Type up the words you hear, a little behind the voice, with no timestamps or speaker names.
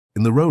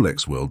In the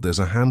Rolex world, there's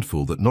a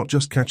handful that not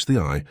just catch the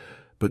eye,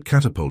 but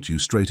catapult you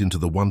straight into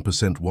the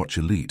 1% watch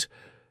elite.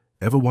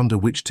 Ever wonder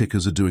which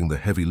tickers are doing the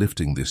heavy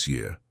lifting this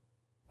year?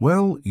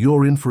 Well,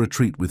 you're in for a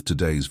treat with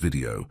today's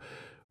video.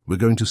 We're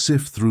going to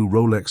sift through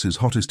Rolex's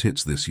hottest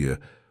hits this year,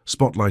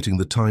 spotlighting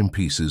the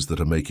timepieces that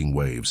are making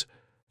waves.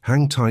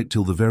 Hang tight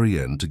till the very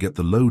end to get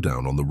the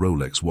lowdown on the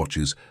Rolex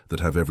watches that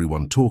have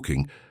everyone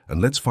talking,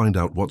 and let's find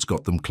out what's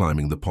got them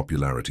climbing the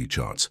popularity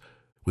charts.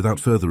 Without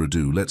further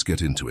ado, let's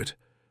get into it.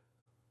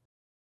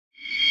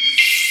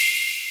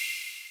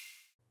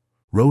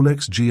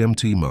 Rolex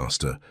GMT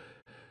Master.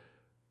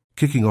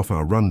 Kicking off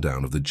our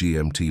rundown of the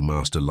GMT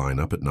Master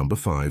lineup at number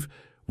 5,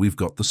 we've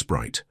got the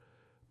Sprite.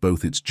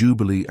 Both its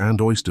Jubilee and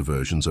Oyster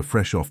versions are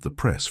fresh off the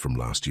press from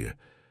last year.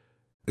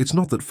 It's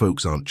not that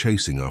folks aren't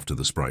chasing after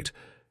the Sprite,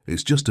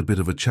 it's just a bit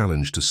of a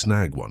challenge to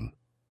snag one.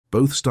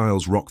 Both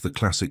styles rock the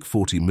classic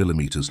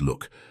 40mm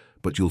look,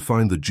 but you'll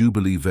find the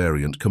Jubilee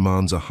variant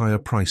commands a higher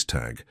price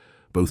tag,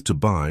 both to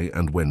buy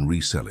and when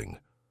reselling.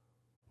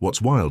 What's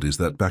wild is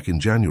that back in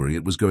January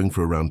it was going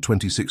for around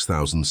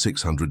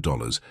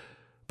 $26,600,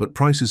 but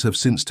prices have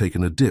since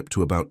taken a dip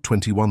to about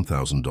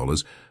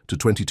 $21,000 to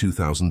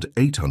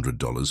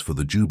 $22,800 for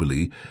the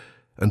Jubilee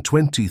and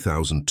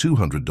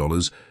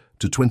 $20,200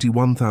 to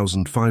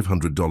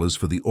 $21,500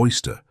 for the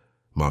Oyster,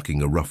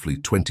 marking a roughly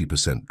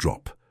 20%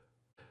 drop.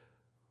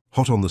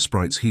 Hot on the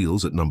Sprite's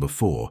heels at number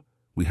 4,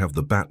 we have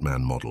the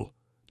Batman model,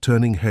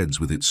 turning heads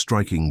with its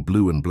striking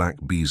blue and black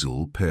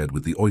bezel paired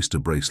with the Oyster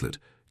bracelet,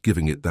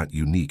 giving it that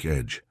unique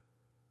edge.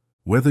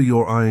 Whether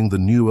you're eyeing the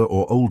newer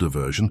or older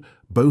version,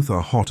 both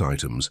are hot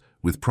items,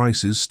 with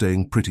prices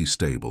staying pretty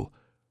stable.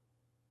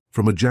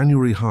 From a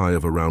January high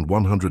of around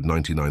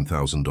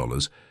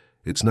 $199,000,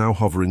 it's now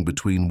hovering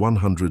between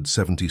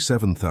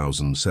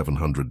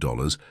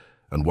 $177,700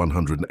 and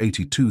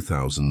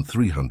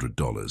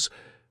 $182,300,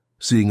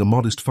 seeing a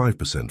modest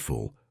 5%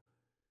 fall.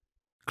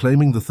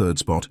 Claiming the third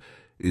spot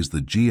is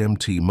the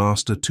GMT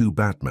Master 2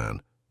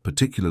 Batman,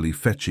 particularly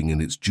fetching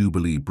in its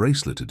Jubilee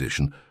bracelet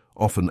edition,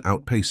 often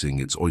outpacing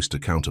its Oyster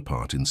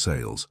counterpart in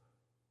sales.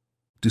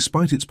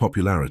 Despite its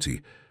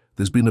popularity,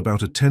 there's been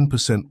about a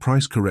 10%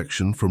 price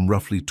correction from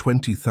roughly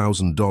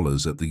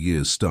 $20,000 at the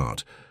year's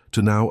start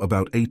to now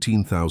about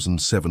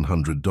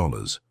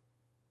 $18,700.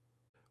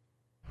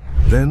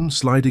 Then,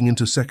 sliding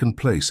into second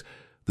place,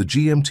 the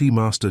GMT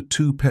Master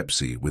 2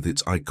 Pepsi with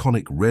its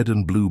iconic red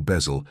and blue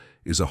bezel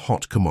is a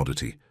hot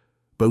commodity.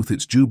 Both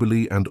its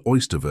Jubilee and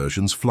Oyster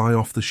versions fly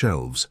off the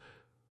shelves.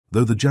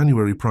 Though the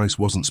January price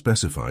wasn't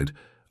specified,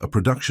 a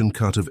production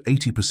cut of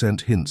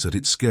 80% hints at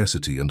its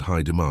scarcity and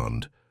high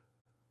demand.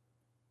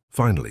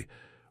 Finally,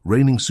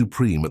 reigning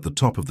supreme at the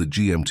top of the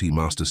GMT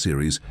Master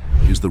series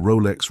is the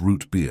Rolex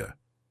Root Beer.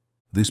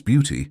 This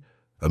beauty,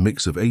 a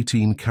mix of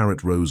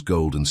 18-karat rose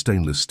gold and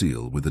stainless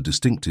steel with a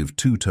distinctive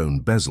two-tone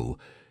bezel,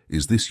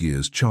 is this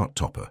year's chart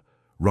topper,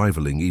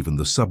 rivaling even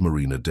the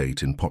Submariner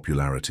date in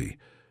popularity.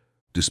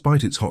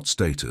 Despite its hot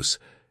status,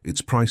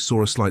 its price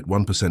saw a slight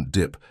 1%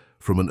 dip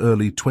from an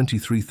early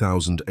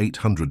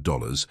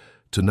 $23,800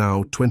 to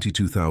now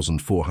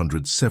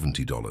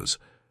 $22,470.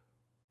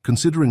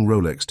 Considering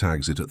Rolex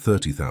tags it at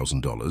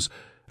 $30,000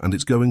 and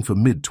it's going for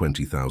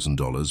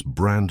mid-$20,000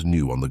 brand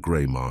new on the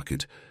grey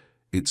market,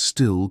 it's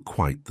still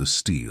quite the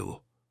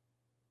steal.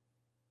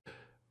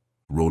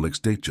 Rolex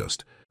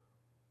Datejust.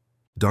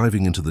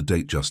 Diving into the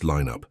Datejust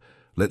lineup,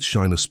 let's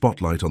shine a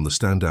spotlight on the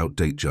standout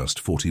Datejust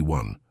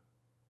 41.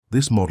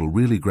 This model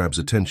really grabs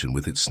attention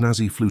with its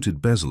snazzy fluted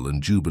bezel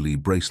and Jubilee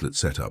bracelet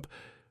setup.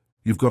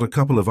 You've got a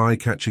couple of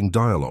eye-catching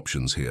dial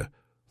options here,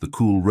 the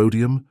cool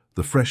rhodium,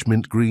 the fresh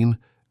mint green,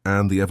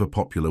 and the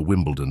ever-popular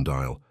Wimbledon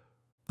dial.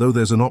 Though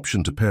there's an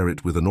option to pair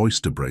it with an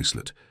Oyster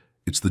bracelet,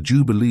 it's the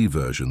Jubilee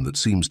version that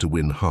seems to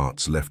win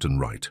hearts left and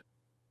right.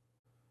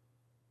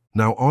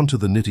 Now on to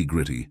the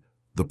nitty-gritty,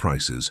 the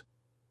prices.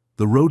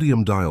 The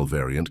rhodium dial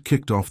variant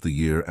kicked off the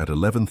year at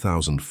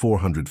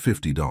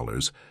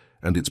 $11,450,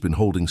 and it's been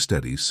holding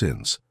steady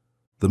since.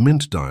 The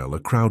mint dial, a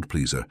crowd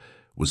pleaser,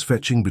 was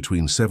fetching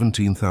between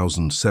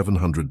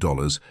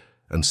 $17,700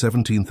 and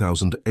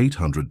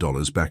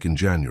 $17,800 back in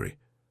January.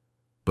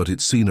 But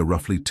it's seen a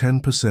roughly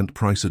 10%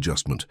 price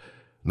adjustment,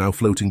 now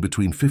floating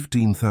between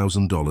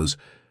 $15,000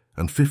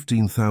 and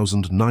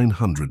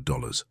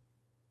 $15,900.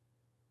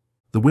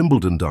 The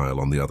Wimbledon dial,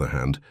 on the other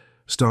hand,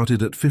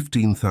 started at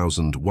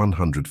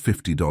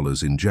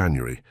 $15,150 in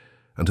January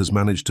and has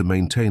managed to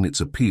maintain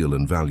its appeal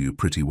and value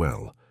pretty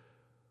well.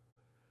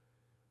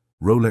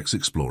 Rolex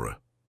Explorer.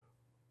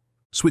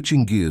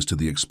 Switching gears to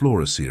the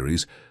Explorer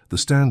series, the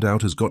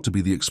standout has got to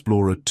be the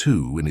Explorer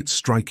 2 in its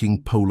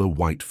striking polar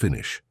white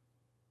finish.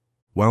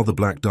 While the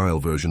black dial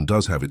version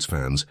does have its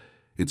fans,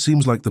 it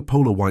seems like the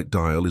polar white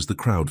dial is the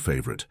crowd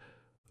favorite.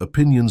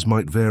 Opinions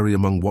might vary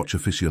among watch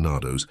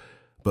aficionados,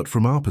 but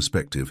from our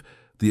perspective,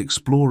 the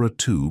Explorer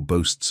 2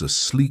 boasts a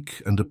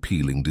sleek and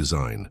appealing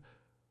design.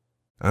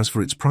 As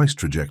for its price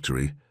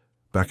trajectory,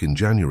 back in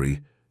January,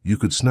 you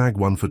could snag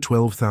one for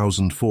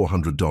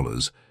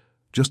 $12,400,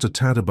 just a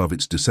tad above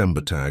its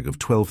December tag of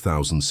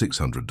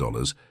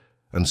 $12,600,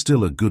 and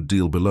still a good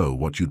deal below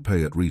what you'd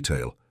pay at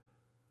retail.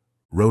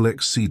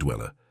 Rolex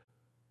Seadweller.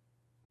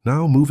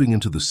 Now moving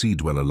into the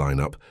Seadweller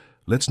lineup,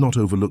 let's not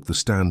overlook the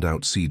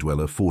standout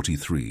Seadweller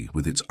 43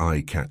 with its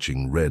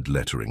eye-catching red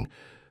lettering.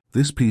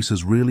 This piece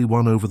has really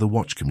won over the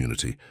watch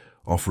community,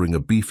 offering a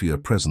beefier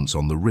presence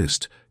on the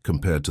wrist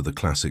compared to the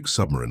classic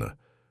Submariner.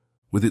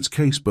 With its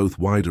case both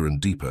wider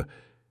and deeper,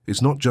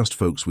 it's not just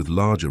folks with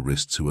larger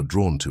wrists who are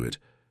drawn to it.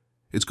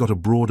 It's got a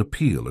broad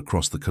appeal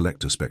across the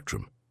collector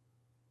spectrum.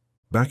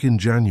 Back in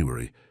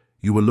January,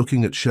 you were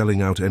looking at shelling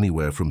out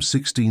anywhere from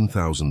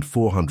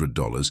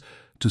 $16,400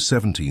 to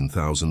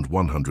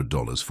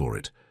 $17,100 for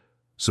it.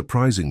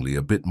 Surprisingly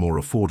a bit more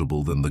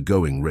affordable than the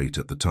going rate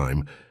at the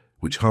time,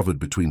 which hovered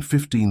between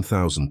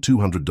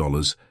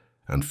 $15,200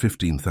 and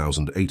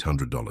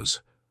 $15,800.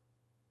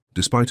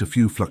 Despite a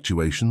few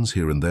fluctuations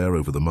here and there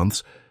over the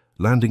months,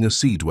 landing a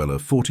Seadweller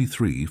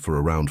 43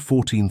 for around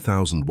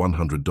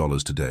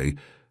 $14,100 today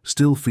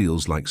still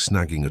feels like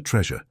snagging a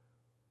treasure.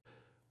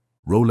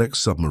 Rolex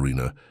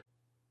Submariner.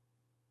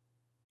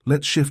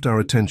 Let's shift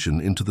our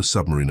attention into the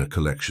Submariner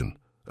collection,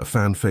 a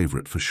fan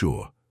favorite for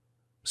sure.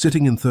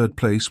 Sitting in third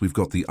place, we've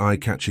got the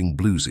eye-catching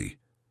Bluesy.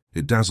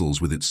 It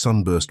dazzles with its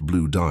sunburst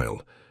blue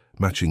dial,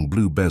 matching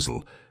blue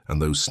bezel and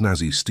those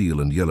snazzy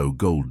steel and yellow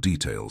gold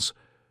details.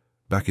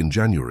 Back in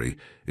January,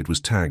 it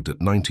was tagged at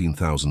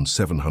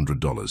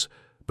 $19,700,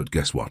 but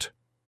guess what?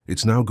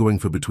 It's now going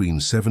for between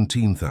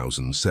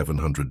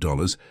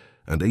 $17,700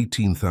 and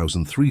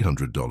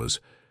 $18,300,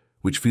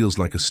 which feels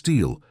like a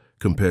steal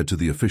compared to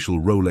the official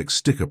Rolex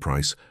sticker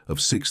price of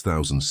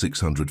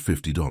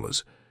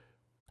 $6,650.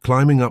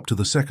 Climbing up to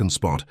the second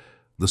spot,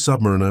 the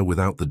Submariner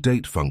without the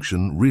date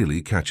function really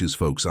catches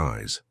folks'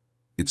 eyes.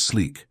 It's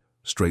sleek,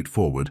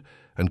 straightforward,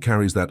 and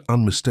carries that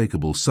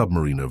unmistakable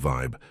Submariner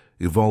vibe,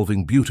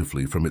 evolving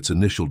beautifully from its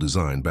initial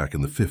design back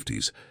in the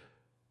 50s.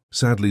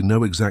 Sadly,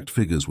 no exact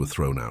figures were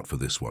thrown out for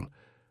this one.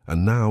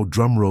 And now,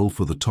 drumroll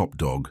for the top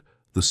dog,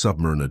 the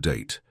Submariner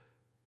Date.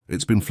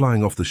 It's been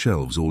flying off the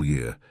shelves all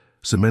year,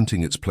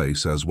 cementing its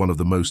place as one of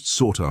the most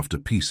sought-after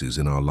pieces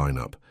in our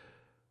lineup.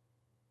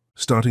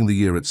 Starting the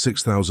year at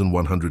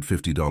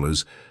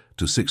 $6,150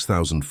 to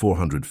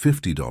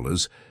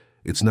 $6,450,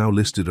 it's now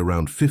listed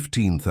around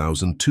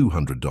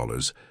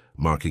 $15,200,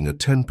 marking a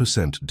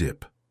 10%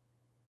 dip.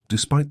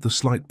 Despite the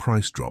slight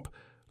price drop,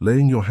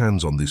 laying your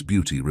hands on this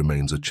beauty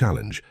remains a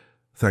challenge,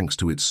 thanks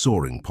to its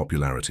soaring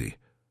popularity.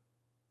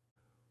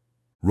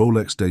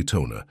 Rolex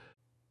Daytona.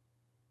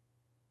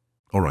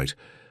 Alright,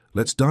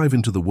 let's dive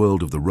into the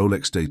world of the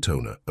Rolex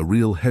Daytona, a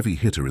real heavy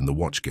hitter in the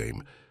watch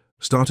game.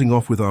 Starting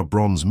off with our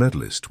bronze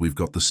medalist, we've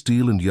got the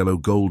steel and yellow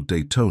gold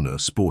Daytona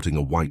sporting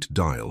a white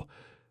dial.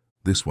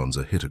 This one's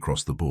a hit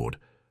across the board,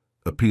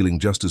 appealing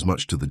just as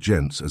much to the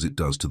gents as it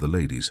does to the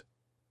ladies.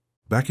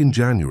 Back in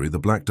January, the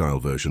black dial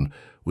version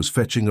was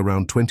fetching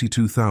around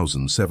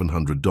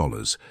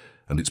 $22,700,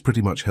 and it's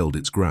pretty much held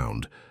its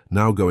ground,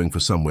 now going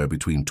for somewhere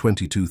between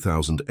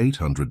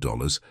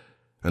 $22,800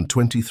 and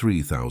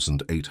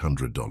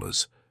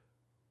 $23,800.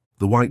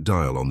 The white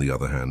dial, on the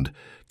other hand,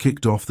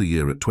 kicked off the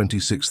year at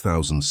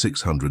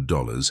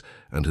 $26,600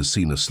 and has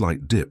seen a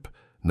slight dip,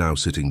 now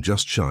sitting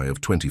just shy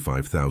of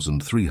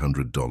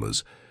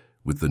 $25,300,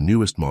 with the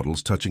newest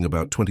models touching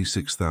about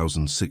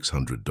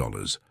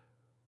 $26,600.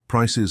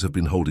 Prices have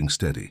been holding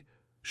steady,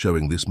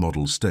 showing this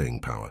model's staying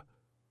power.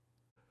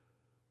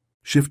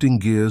 Shifting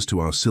gears to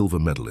our silver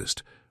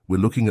medalist, we're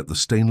looking at the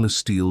stainless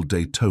steel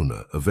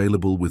Daytona,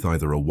 available with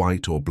either a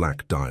white or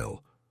black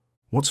dial.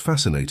 What's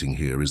fascinating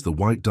here is the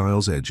white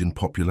dial's edge in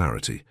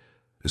popularity,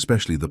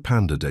 especially the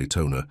Panda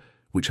Daytona,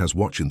 which has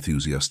watch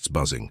enthusiasts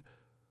buzzing.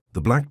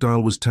 The black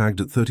dial was tagged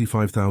at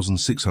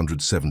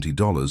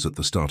 $35,670 at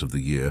the start of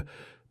the year,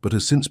 but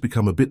has since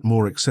become a bit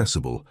more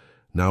accessible,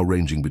 now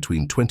ranging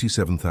between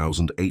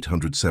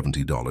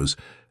 $27,870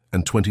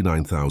 and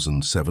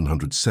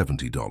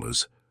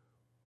 $29,770.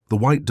 The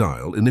white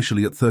dial,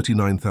 initially at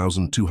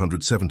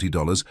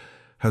 $39,270,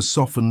 has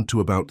softened to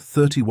about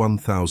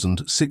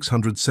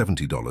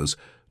 $31,670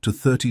 to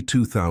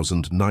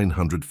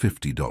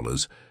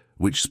 $32,950,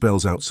 which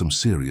spells out some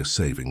serious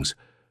savings.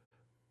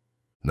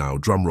 Now,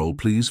 drumroll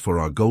please for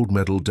our gold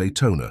medal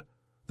Daytona,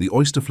 the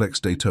Oysterflex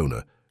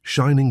Daytona,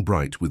 shining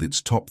bright with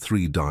its top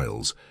three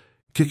dials.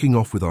 Kicking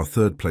off with our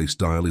third-place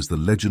dial is the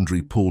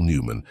legendary Paul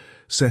Newman,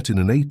 set in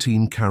an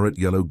 18-karat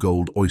yellow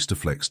gold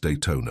Oysterflex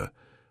Daytona.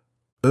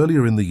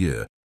 Earlier in the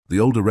year, the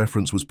older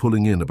reference was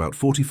pulling in about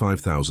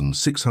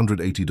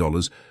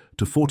 $45,680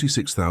 to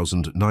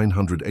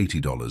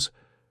 $46,980,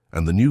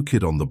 and the new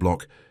kid on the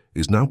block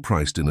is now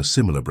priced in a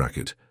similar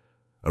bracket,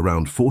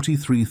 around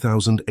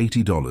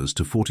 $43,080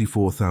 to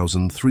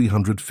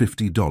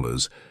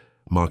 $44,350,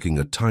 marking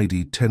a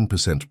tidy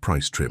 10%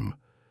 price trim.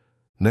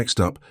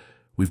 Next up,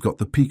 we've got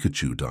the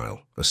Pikachu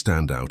dial, a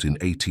standout in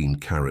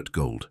 18-karat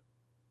gold.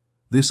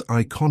 This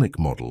iconic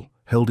model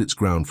held its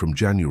ground from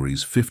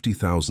January's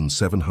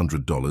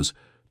 $50,700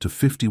 to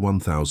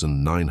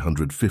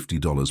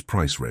 $51,950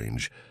 price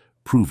range,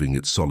 proving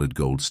its solid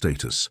gold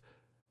status.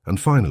 And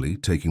finally,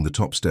 taking the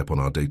top step on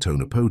our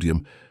Daytona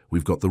podium,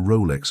 we've got the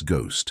Rolex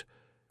Ghost.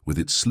 With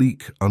its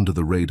sleek,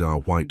 under-the-radar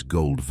white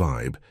gold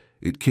vibe,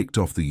 It kicked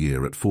off the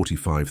year at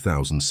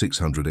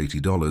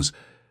 $45,680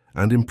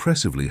 and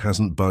impressively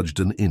hasn't budged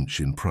an inch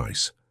in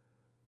price.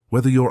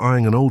 Whether you're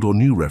eyeing an old or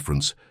new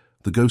reference,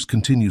 the Ghost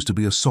continues to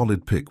be a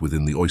solid pick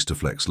within the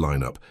Oysterflex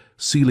lineup,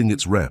 sealing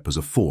its rep as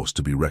a force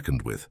to be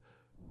reckoned with.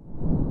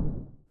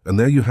 And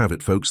there you have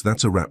it, folks.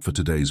 That's a wrap for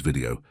today's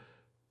video.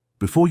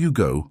 Before you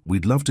go,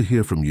 we'd love to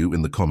hear from you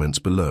in the comments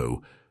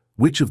below.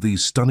 Which of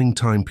these stunning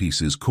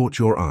timepieces caught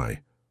your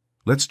eye?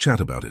 Let's chat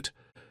about it.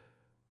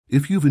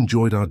 If you've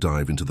enjoyed our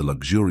dive into the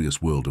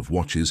luxurious world of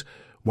watches,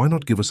 why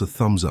not give us a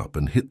thumbs up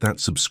and hit that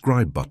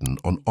subscribe button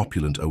on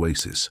Opulent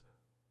Oasis?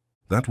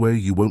 That way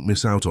you won't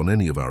miss out on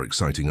any of our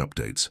exciting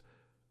updates.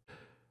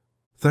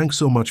 Thanks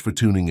so much for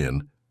tuning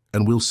in,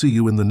 and we'll see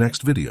you in the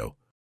next video.